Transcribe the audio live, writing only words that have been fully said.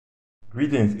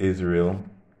Greetings, Israel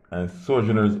and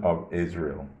sojourners of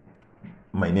Israel.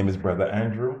 My name is Brother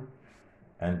Andrew,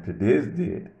 and today's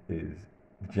date is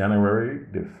January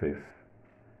the 5th,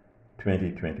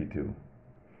 2022.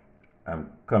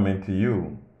 I'm coming to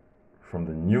you from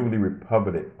the newly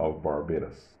Republic of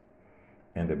Barbados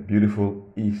in the beautiful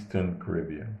Eastern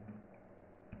Caribbean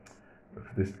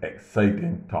with this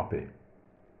exciting topic: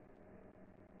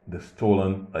 the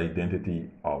stolen identity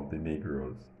of the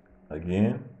Negroes.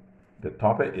 Again, the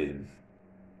topic is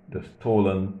the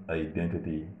stolen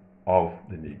identity of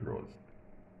the Negroes.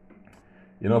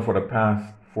 For the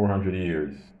past 400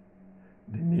 years,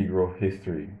 the Negro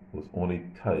history was only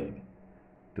tied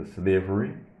to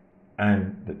slavery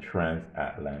and the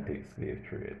transatlantic slave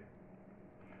trade.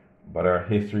 But our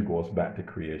history goes back to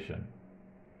creation.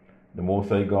 The Most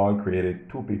High God created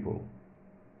two people,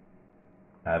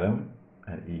 Adam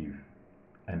and Eve,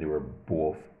 and they were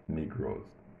both Negroes.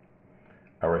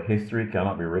 Our history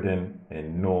cannot be written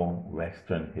in no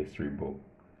Western history book.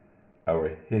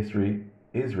 Our history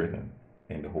is written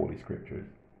in the Holy Scriptures.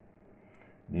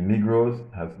 The Negroes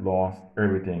has lost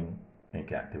everything in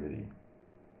captivity.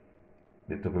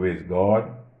 They took away his God,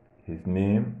 his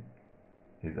name,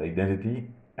 his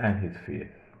identity, and his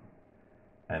faith.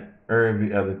 And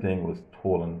every other thing was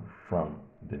stolen from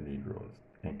the Negroes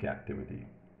in captivity.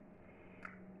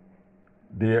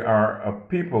 There are a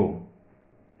people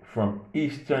from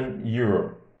Eastern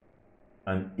Europe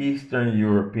and Eastern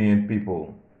European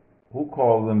people who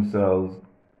call themselves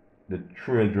the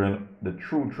true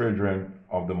children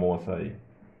of the Most High,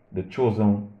 the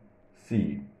chosen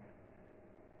seed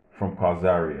from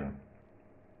Khazaria,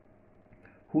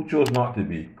 who chose not to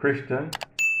be Christian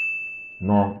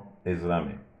nor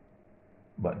Islamic,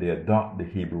 but they adopt the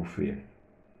Hebrew faith,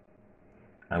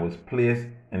 and was placed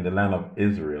in the land of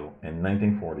Israel in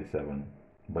 1947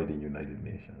 by the United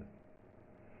Nations.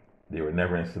 They were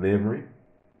never in slavery.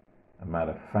 As a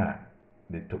matter of fact,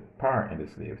 they took part in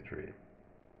the slave trade.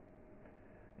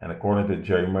 And according to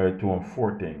Jeremiah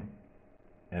 2:14,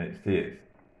 and it states,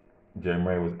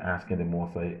 Jeremiah was asking the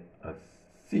Most High a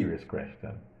serious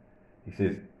question. He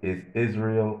says, is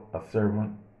Israel a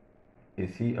servant?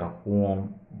 Is he a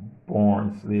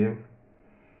home-born slave?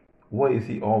 Why is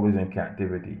he always in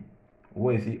captivity?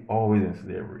 Why is he always in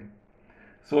slavery?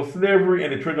 So slavery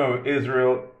and the children of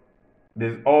Israel,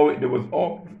 there was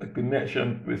always a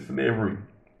connection with slavery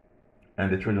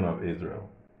and the children of Israel.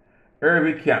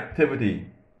 Every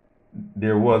captivity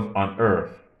there was on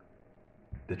earth,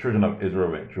 the children of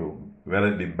Israel went through, whether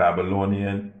it be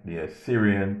Babylonian, the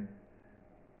Assyrian,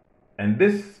 and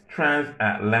this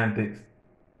transatlantic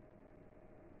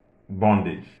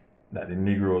bondage that the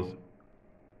Negroes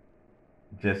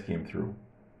just came through.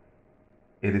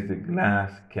 It is the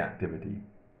last captivity.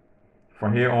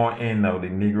 From here on in now, the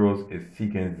Negroes is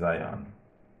seeking Zion.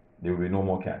 There will be no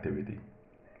more captivity.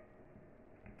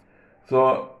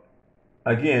 So,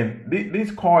 again,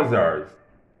 these Khazars,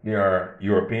 they are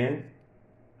Europeans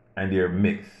and they are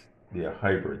mixed. They are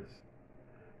hybrids.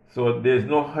 So there's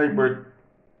no hybrid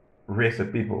race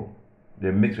of people.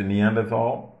 They're mixed with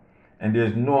Neanderthal, and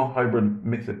there's no hybrid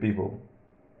mix of people.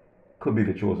 Could be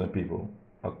the chosen people,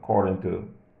 according to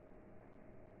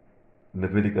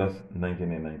Leviticus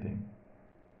 19 and 19.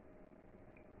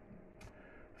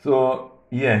 So,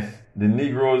 yes, the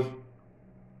Negroes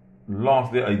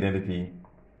lost their identity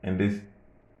in this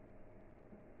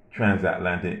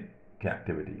transatlantic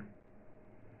captivity.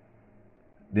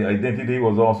 The identity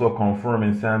was also confirmed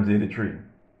in Psalms 83.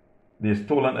 Their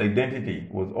stolen identity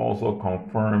was also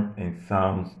confirmed in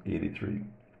Psalms 83.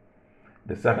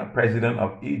 The second president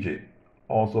of Egypt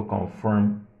also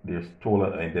confirmed their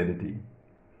stolen identity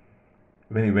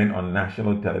when he went on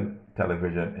national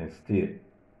television and stated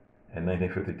in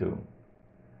 1952.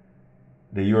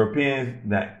 The Europeans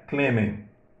that claiming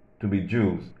to be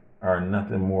Jews are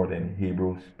nothing more than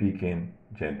Hebrew-speaking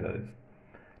Gentiles.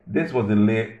 This was the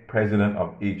late president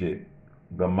of Egypt,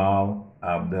 Gamal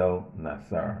Abdel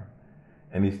Nasser,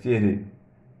 and he stated,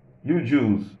 "You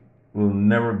Jews will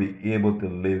never be able to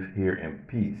live here in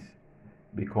peace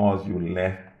because you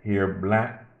left here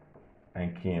black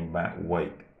and came back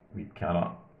white. We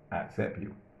cannot accept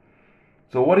you."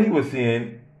 So what he was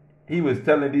saying, he was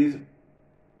telling these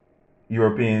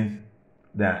Europeans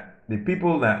that the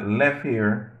people that left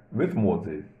here with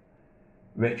Moses,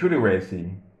 went through the Red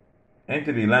Sea,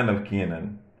 into the land of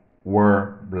Canaan,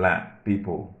 were black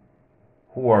people.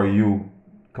 Who are you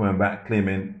coming back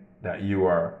claiming that you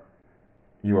are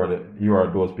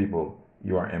those people?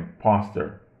 You are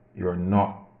imposter. You are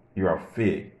not. You are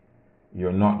fake. You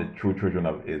are not the true children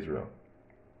of Israel.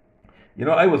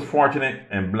 I was fortunate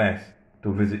and blessed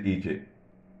to visit Egypt.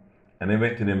 and I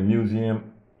went to the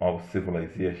Museum of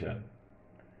Civilization.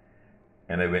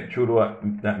 And I went through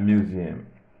that museum,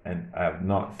 and I have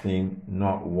not seen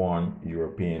not one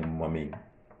European mummy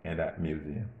in that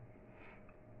museum.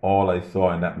 All I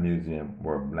saw in that museum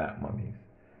were black mummies.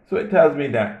 So it tells me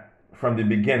that from the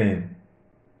beginning,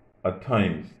 at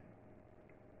times,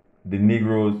 the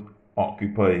Negroes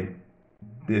occupy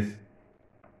this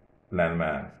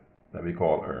landmass that we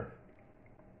call Earth.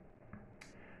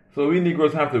 So we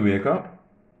Negroes have to wake up.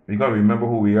 We got to remember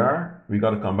who we are. We got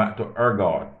to come back to our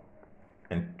God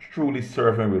and truly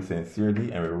serve Him with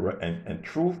sincerity and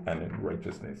truth and in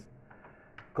righteousness.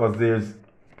 Because there's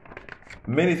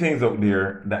many things out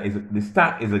there that the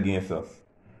stack is against us.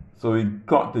 So we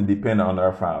got to depend on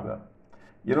our Father.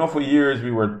 You know, for years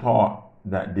we were taught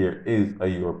that there is a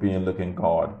European looking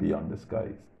God beyond the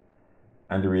skies.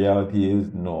 And the reality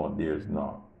is, no, there's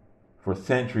not. For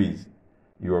centuries,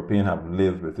 Europeans have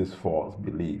lived with this false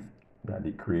belief that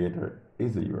the Creator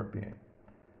is a European.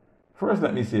 First,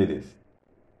 let me say this.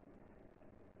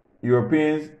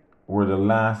 Europeans were the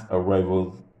last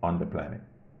arrivals on the planet.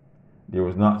 There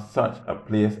was not such a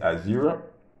place as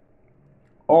Europe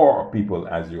or people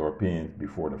as Europeans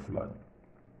before the flood.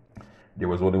 There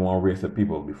was only one race of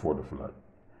people before the flood.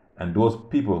 And those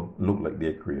people looked like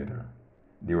their Creator.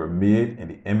 They were made in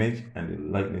the image and the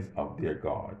likeness of their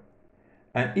God.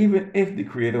 And even if the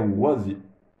Creator was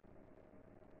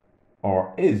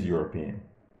or is European,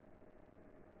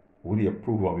 would He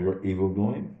approve of your evil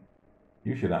doings?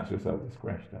 You should ask yourself this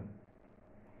question.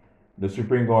 The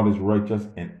Supreme God is righteous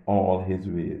in all His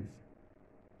ways.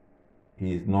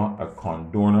 He is not a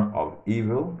condoner of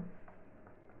evil.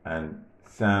 And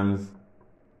Psalms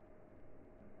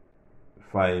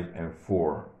 5 and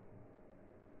 4,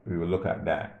 we will look at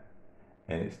that.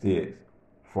 And it states,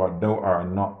 "For thou art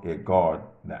not a God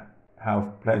that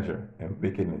have pleasure in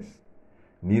wickedness,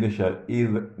 neither shall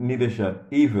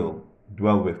evil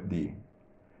dwell with thee.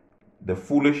 The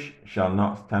foolish shall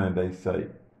not stand in thy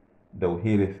sight. Thou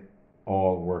hatest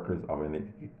all workers of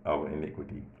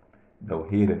iniquity. Thou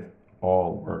hatest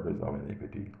all workers of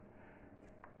iniquity."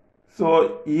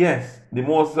 So, yes, the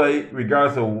Most High,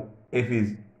 regardless of if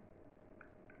he's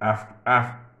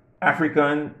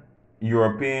African,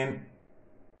 European,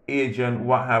 Asian,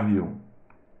 what have you,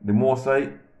 the Most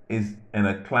High is in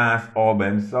a class all by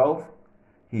himself.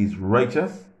 He's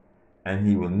righteous, and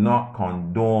he will not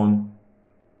condone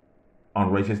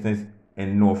unrighteousness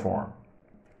in no form.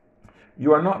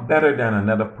 You are not better than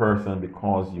another person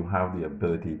because you have the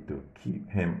ability to keep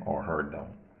him or her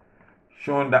down.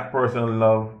 Showing that person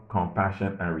love,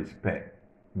 compassion, and respect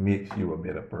makes you a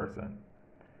better person.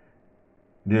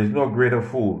 There is no greater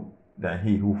fool than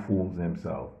he who fools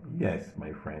himself. Yes,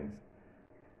 my friends,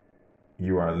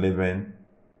 you are living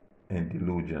in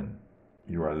delusion.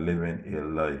 You are living a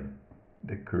lie.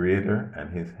 The Creator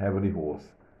and His heavenly hosts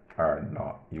are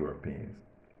not Europeans.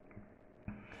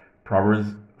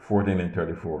 Proverbs 14 and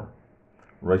 34.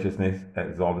 Righteousness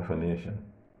exalteth a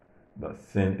nation, but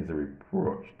sin is a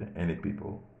reproach to any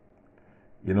people.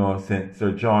 You know, since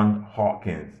Sir John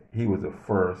Hawkins, he was the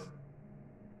first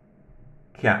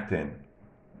captain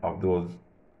of those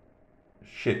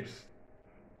ships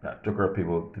that took our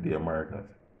people to the Americas.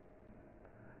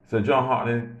 Sir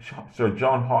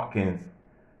John Hawkins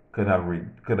could have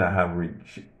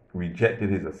rejected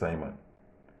his assignment,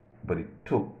 but he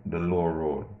took the lower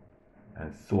road,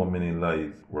 and so many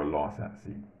lives were lost at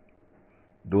sea.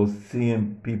 Those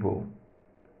same people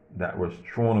that were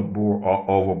thrown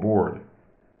overboard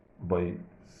by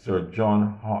Sir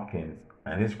John Hawkins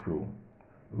and his crew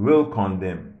will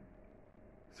condemn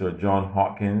Sir John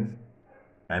Hawkins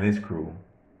and his crew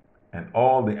and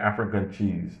all the African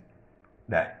chiefs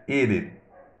that aided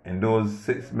in those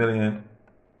 6 million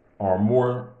or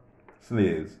more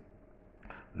slaves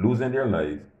losing their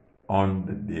lives on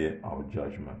the day of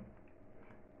judgment.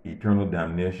 Eternal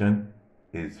damnation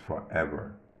is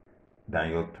forever.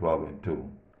 Daniel 12 and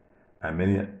 2. And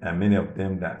many of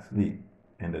them that sleep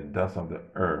in the dust of the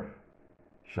earth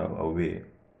shall awake,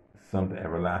 some to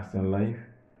everlasting life,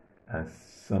 and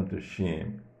some to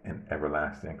shame and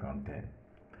everlasting contempt.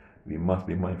 We must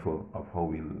be mindful of how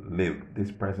we live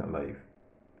this present life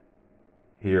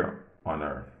here on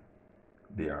earth.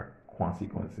 There are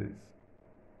consequences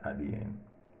at the end.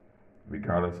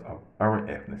 Regardless of our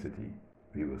ethnicity,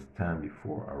 we will stand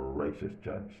before a righteous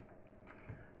judge.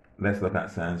 Let's look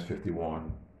at Psalms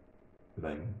 51,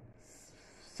 line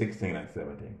 16 and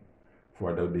 17.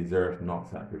 For thou deservest not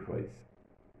sacrifice,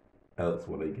 else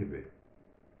will I give it.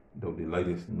 Thou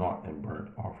delightest not in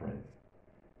burnt offerings.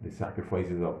 The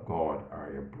sacrifices of God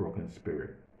are a broken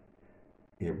spirit,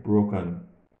 a broken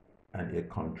and a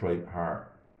contrite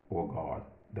heart O God,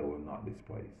 thou wilt not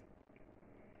despise.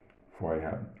 For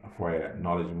I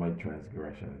acknowledge my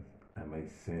transgressions, and my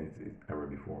sins is ever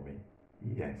before me.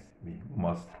 Yes, we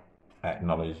must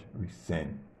acknowledge we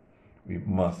sin. We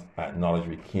must acknowledge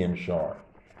we came short.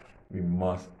 We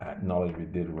must acknowledge we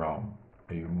did wrong.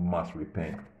 And we must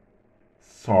repent.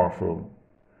 Sorrowful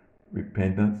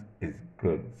repentance is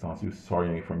good. As long as you're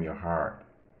sorry from your heart,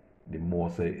 the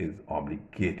Mosai is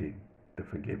obligated to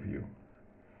forgive you.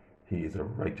 He is a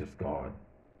righteous God,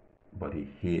 but he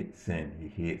hates sin. He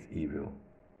hates evil.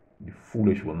 The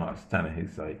foolish will not stand in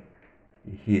his sight.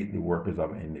 He hates the workers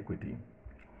of iniquity.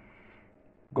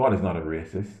 God is not a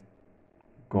racist.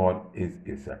 God is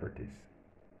a separatist.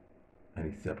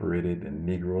 And he separated the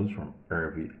Negroes from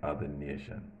every other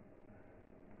nation.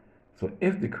 So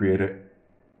if the Creator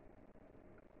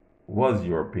was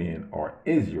European or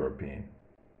is European,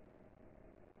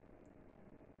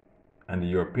 and the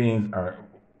Europeans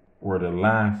were the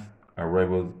last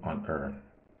arrivals on earth,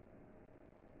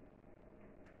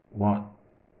 what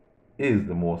is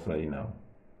the Mosai now?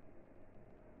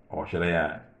 Or should I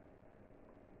ask,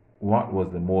 what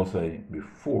was the Mosai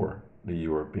before the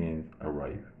Europeans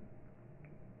arrived?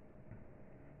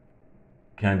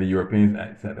 Can the Europeans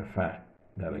accept the fact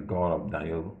that a God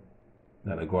Daniel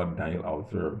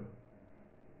observed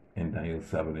in Daniel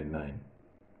 7 and 9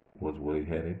 was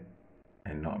woolly-headed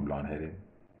and not blonde-headed?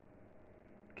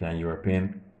 Can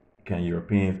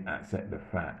Europeans accept the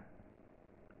fact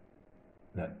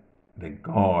that the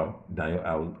God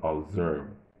Daniel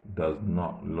observed does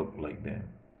not look like them?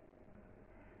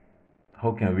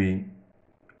 How can we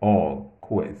all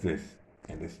coexist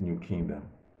in this new kingdom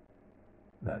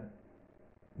that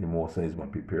the Mosai is going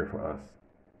to prepare for us,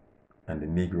 and the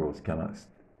Negroes cannot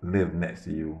live next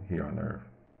to you here on earth?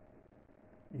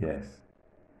 Yes,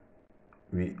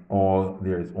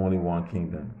 there is only one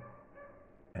kingdom,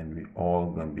 and we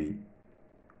all going to be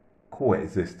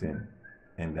coexisting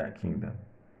in that kingdom.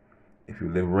 If you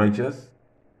live righteous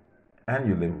and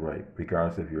you live right,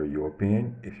 regardless if you're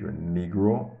European, if you're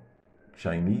Negro,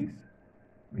 Chinese,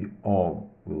 we all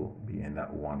will be in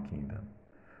that one kingdom.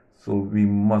 So we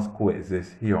must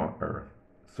coexist here on earth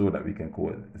so that we can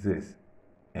coexist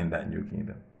in that new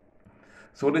kingdom.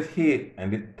 So this hate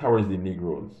and it towards the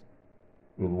Negroes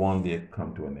will one day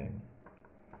come to an end.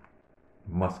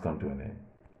 Must come to an end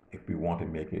if we want to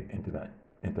make it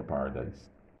into paradise.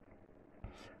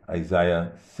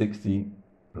 Isaiah 60,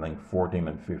 line 14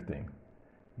 and 15.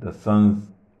 The sons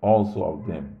also of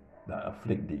them that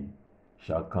afflict thee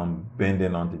shall come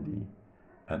bending unto thee,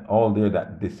 and all they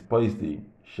that despise thee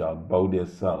shall bow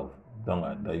themselves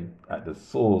down at the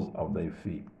soles of thy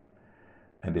feet,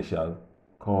 and they shall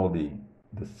call thee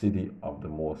the city of the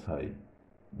Most High,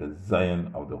 the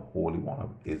Zion of the Holy One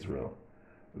of Israel,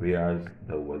 whereas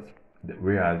thou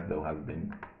hast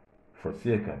been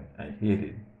forsaken and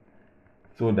hated,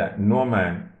 so that no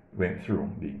man went through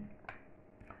thee.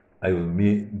 I will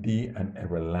make thee an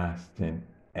everlasting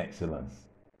excellence,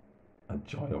 a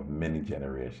joy of many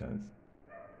generations.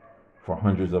 For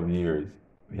hundreds of years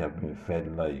we have been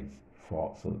fed lies,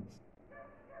 falsehoods,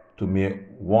 to make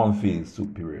one feel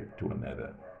superior to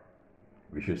another.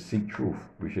 We should seek truth.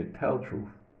 We should tell truth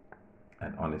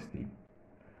and honesty.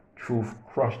 Truth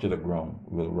crushed to the ground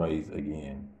will rise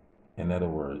again. In other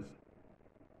words,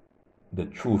 the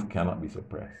truth cannot be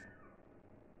suppressed.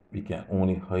 We can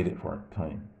only hide it for a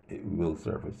time. It will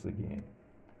surface again.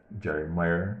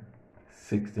 Jeremiah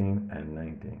 16 and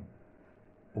 19.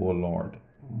 O Lord,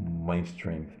 my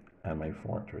strength and my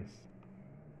fortress,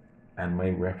 and my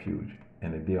refuge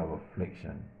in the day of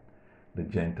affliction, the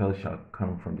Gentiles shall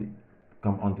come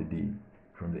unto thee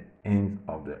from the ends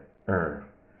of the earth,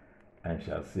 and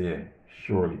shall say,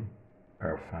 surely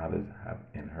our fathers have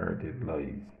inherited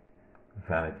lies,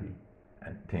 vanity,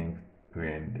 and things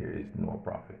wherein there is no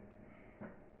profit.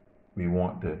 We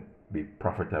want to be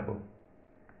profitable.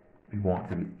 We want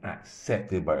to be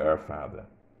accepted by our Father.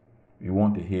 We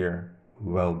want to hear,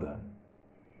 well done.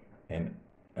 And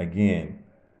again,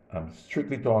 I'm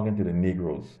strictly talking to the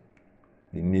Negroes.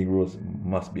 The Negroes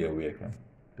must be awakened.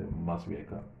 They must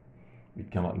wake up. We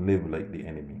cannot live like the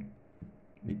enemy.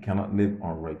 We cannot live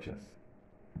unrighteous.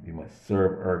 We must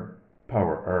serve our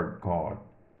power, our God,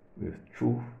 with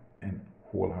truth and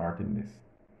wholeheartedness.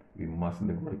 We must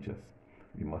live righteous.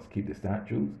 We must keep the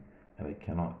statutes, and I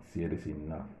cannot say this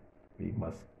enough. We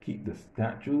must keep the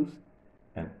statutes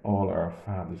and all our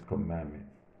Father's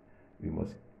commandments. We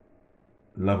must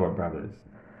love our brothers.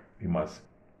 We must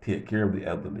take care of the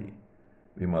elderly.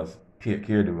 We must take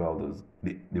care of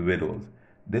the widows.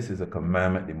 This is a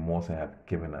commandment the Most High have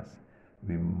given us.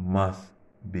 We must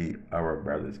be our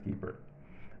brother's keeper.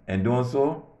 And doing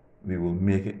so, we will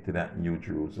make it to that new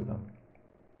Jerusalem.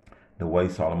 The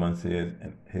wise Solomon says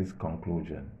in his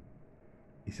conclusion,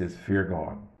 he says, fear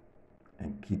God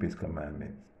and keep his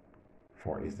commandments,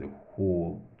 for it's the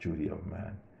whole duty of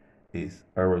man. It's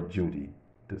our duty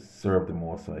to serve the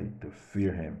Most High, to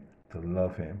fear him, to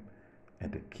love him,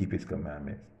 and to keep his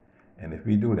commandments. And if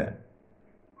we do that,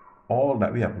 all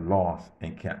that we have lost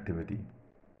in captivity,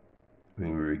 we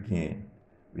will regain.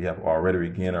 We have already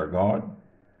regained our God.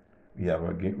 We have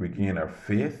regained our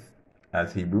faith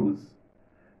as Hebrews,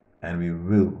 and we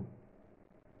will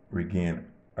regain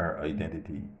our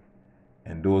identity.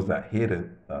 And those that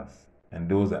hated us, and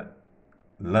those that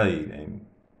lied and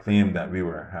claimed that we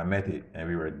were Hamitic and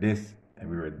we were this and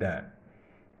we were that,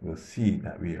 will see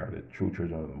that we are the true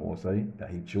children of the Most High,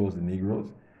 that he chose the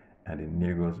Negroes, and the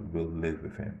Negroes will live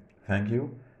with him. Thank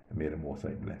you, and may the Most High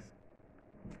bless.